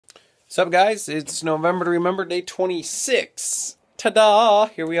What's up, guys? It's November to Remember, day 26. Ta-da!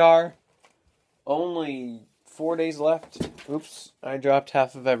 Here we are. Only 4 days left. Oops, I dropped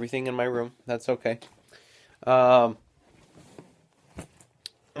half of everything in my room. That's okay. Let's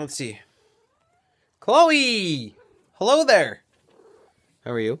see. Chloe! Hello there!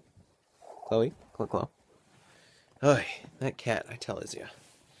 How are you? Chloe? Chloe? Oy, that cat, I tell you.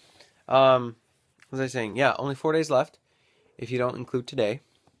 What was I saying? Yeah, only 4 days left, if you don't include today,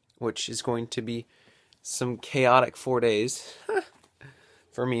 which is going to be some chaotic 4 days.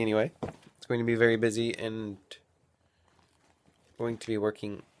 For me, anyway. It's going to be very busy and going to be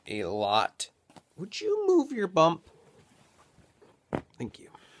working a lot. Would you move your bump? Thank you.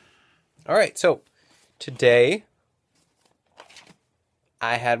 Alright, so today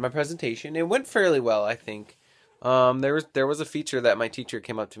I had my presentation. It went fairly well, I think. There was a feature that my teacher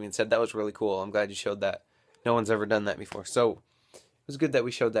came up to me and said, that was really cool. I'm glad you showed that. No one's ever done that before. So it was good that we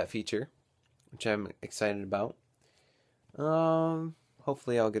showed that feature, which I'm excited about.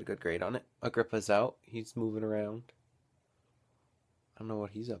 Hopefully I'll get a good grade on it. Agrippa's out. He's moving around. I don't know what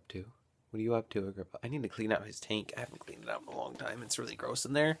he's up to. What are you up to, Agrippa? I need to clean out his tank. I haven't cleaned it out in a long time. It's really gross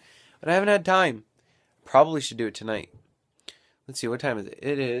in there. But I haven't had time. Probably should do it tonight. Let's see, what time is it?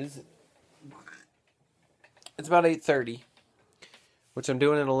 It's about 8:30. Which I'm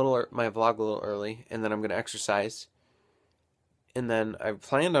doing it my vlog a little early. And then I'm going to exercise. And then I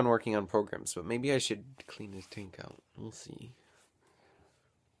planned on working on programs. But maybe I should clean his tank out. We'll see.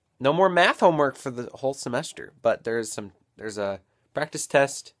 No more math homework for the whole semester. But there's a practice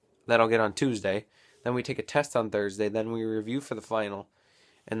test that I'll get on Tuesday. Then we take a test on Thursday. Then we review for the final.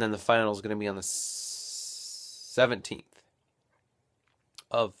 And then the final is going to be on the 17th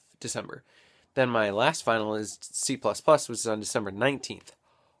of December. Then my last final is C++, which is on December 19th.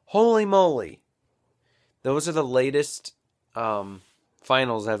 Holy moly. Those are the latest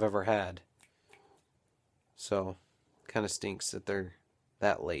finals I've ever had. So, kind of stinks that they're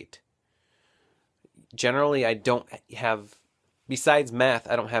that late. Generally, I don't have, besides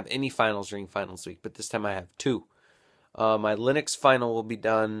math, I don't have any finals during finals week, but this time I have two. My Linux final will be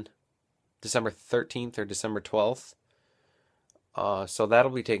done December 13th or December 12th. So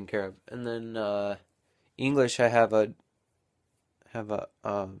that'll be taken care of. And then English, I have a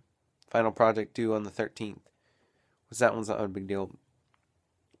final project due on the 13th. Because that one's not a big deal.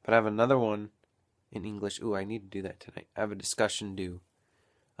 But I have another one in English. Ooh, I need to do that tonight. I have a discussion due.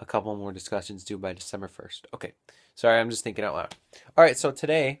 A couple more discussions due by December 1st. Okay. Sorry, I'm just thinking out loud. Alright, so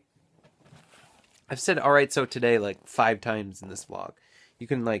today, I've said alright, so today like 5 times in this vlog. You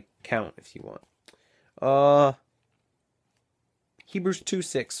can like count if you want. Hebrews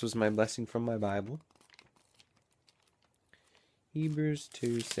 2:6 was my blessing from my Bible. Hebrews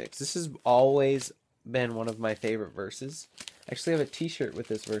 2:6. This has always been one of my favorite verses. I actually have a t-shirt with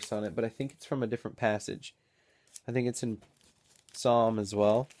this verse on it, but I think it's from a different passage. I think it's in Psalm as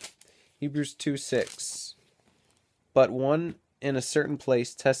well. Hebrews 2:6. But one in a certain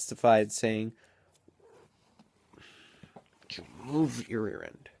place testified, saying, move your rear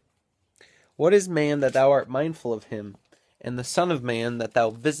end. What is man that thou art mindful of him, and the Son of Man that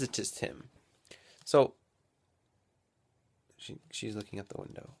thou visitest him? So, she's looking at the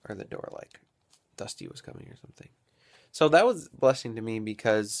window, or the door, like Dusty was coming or something. So that was a blessing to me,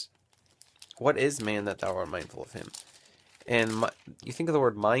 because what is man that thou art mindful of him? And you think of the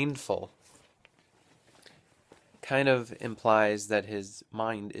word mindful, kind of implies that his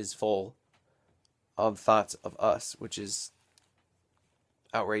mind is full of thoughts of us, which is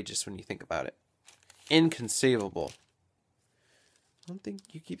outrageous when you think about it. Inconceivable. I don't think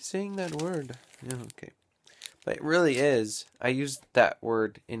you keep saying that word. Yeah, okay. But it really is. I used that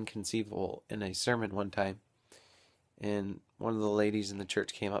word inconceivable in a sermon one time. And one of the ladies in the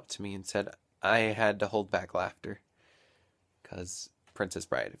church came up to me and said I had to hold back laughter. Because Princess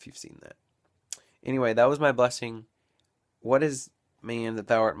Bride, if you've seen that. Anyway, that was my blessing. What is man that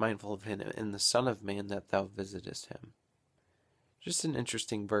thou art mindful of him, and the Son of Man that thou visitest him? Just an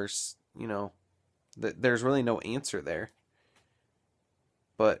interesting verse, you know. There's really no answer there.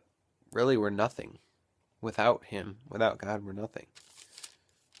 But really, we're nothing. Without him, without God, we're nothing.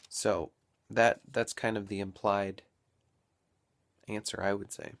 So that's kind of the implied answer, I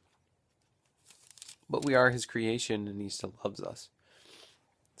would say. But we are his creation, and he still loves us.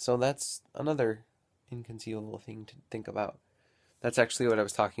 So that's another inconceivable thing to think about. That's actually what I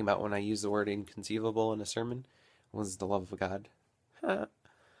was talking about when I used the word inconceivable in a sermon, was the love of God. It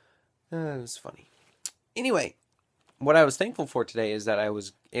was funny. Anyway, what I was thankful for today is that I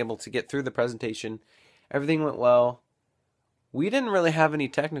was able to get through the presentation. Everything went well. We didn't really have any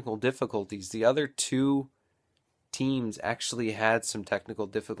technical difficulties. The other two teams actually had some technical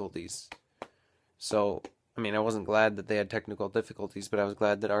difficulties. So, I mean, I wasn't glad that they had technical difficulties, but I was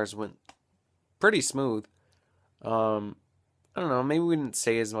glad that ours went pretty smooth. I don't know, maybe we didn't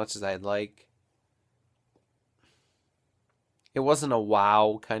say as much as I'd like. It wasn't a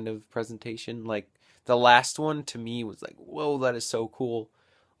wow kind of presentation. Like, the last one to me was like, whoa, that is so cool.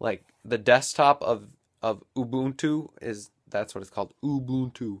 Like, the desktop of Ubuntu that's what it's called,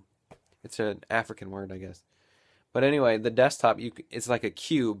 Ubuntu. It's an African word, I guess. But anyway, the desktop, it's like a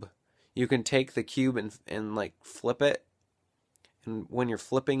cube. You can take the cube and like flip it. And when you're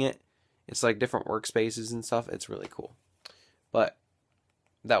flipping it, it's like different workspaces and stuff. It's really cool. But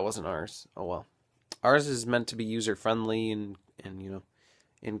that wasn't ours. Oh well. Ours is meant to be user friendly and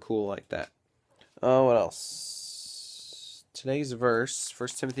cool like that. Oh, what else? Today's verse, 1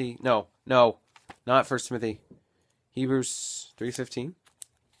 Timothy. No, not 1 Timothy. Hebrews 3:15.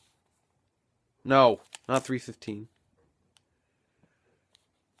 No, not 3:15.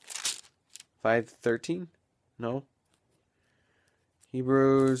 5:13? No.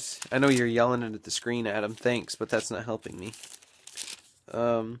 Hebrews. I know you're yelling it at the screen, Adam. Thanks, but that's not helping me.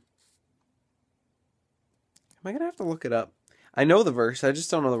 Am I gonna have to look it up? I know the verse, I just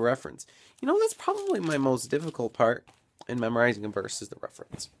don't know the reference. That's probably my most difficult part in memorizing a verse is the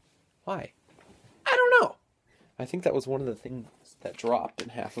reference. Why? I don't know. I think that was one of the things that dropped in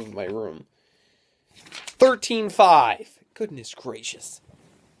half of my room. 13:5. Goodness gracious.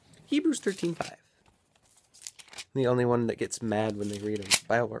 Hebrews 13:5. The only one that gets mad when they read a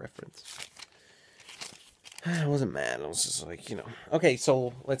Bible reference. I wasn't mad. I was just like, Okay,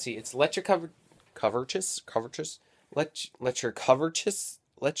 so let's see. It's let your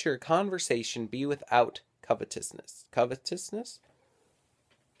let your conversation be without covetousness. Covetousness?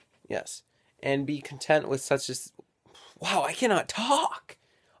 Yes. And be content with such as... Wow, I cannot talk.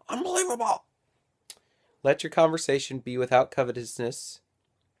 Unbelievable. Let your conversation be without covetousness.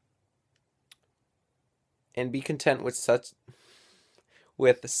 And be content with such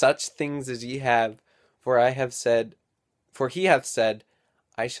things as ye have, for he hath said,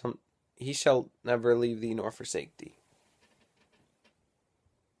 he shall never leave thee nor forsake thee.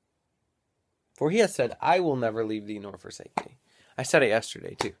 For he hath said, I will never leave thee nor forsake thee. I said it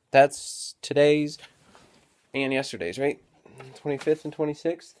yesterday too. That's today's and yesterday's, right? 25th and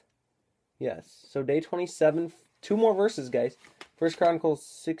 26th? Yes. So day 27, 2 more verses, guys. 1 Chronicles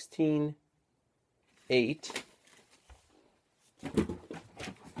 16:8.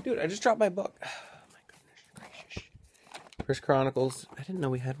 Dude, I just dropped my book. Oh, my goodness gracious. 1 Chronicles. I didn't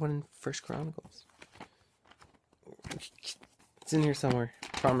know we had one in 1 Chronicles. It's in here somewhere.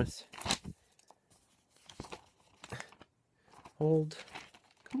 Promise. Hold.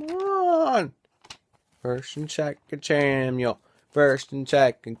 Come on. 1st and 2nd Samuel. 1st and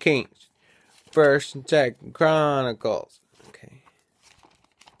 2nd Kings. 1st and 2nd Chronicles. Okay.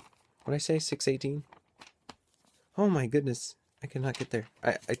 What did I say? 6:18? Oh my goodness. I cannot get there.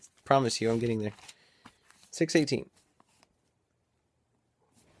 I promise you I'm getting there. 6:18.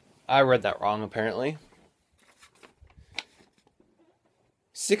 I read that wrong apparently.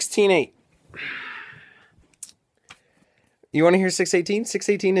 16:8. You want to hear 6:18?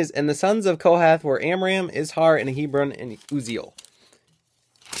 6:18 is, and the sons of Kohath were Amram, Izhar, and Hebron, and Uziel.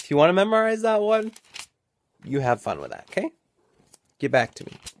 If you want to memorize that one, you have fun with that, okay? Get back to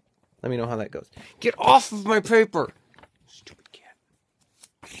me. Let me know how that goes. Get off of my paper! Stupid cat.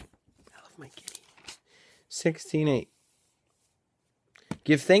 I love my kitty. 16:8.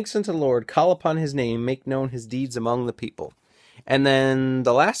 Give thanks unto the Lord, call upon his name, make known his deeds among the people. And then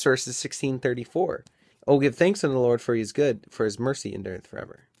the last verse is 16:34. Oh, give thanks unto the Lord, for he is good, for his mercy endureth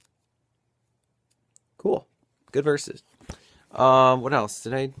forever. Cool. Good verses. What else?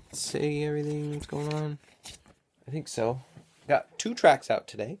 Did I say everything that's going on? I think so. Got 2 tracks out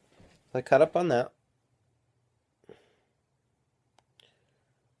today. I caught up on that.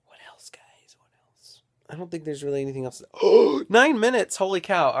 What else, guys? What else? I don't think there's really anything else. Oh, 9 minutes! Holy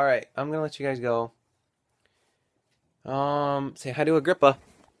cow. Alright, I'm going to let you guys go. Say hi to Agrippa.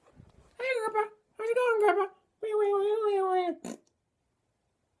 Hey, Agrippa. How's it going, Agrippa?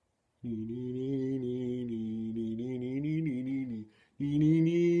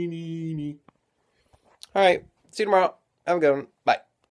 Alright, see you tomorrow. Have a good one. Bye.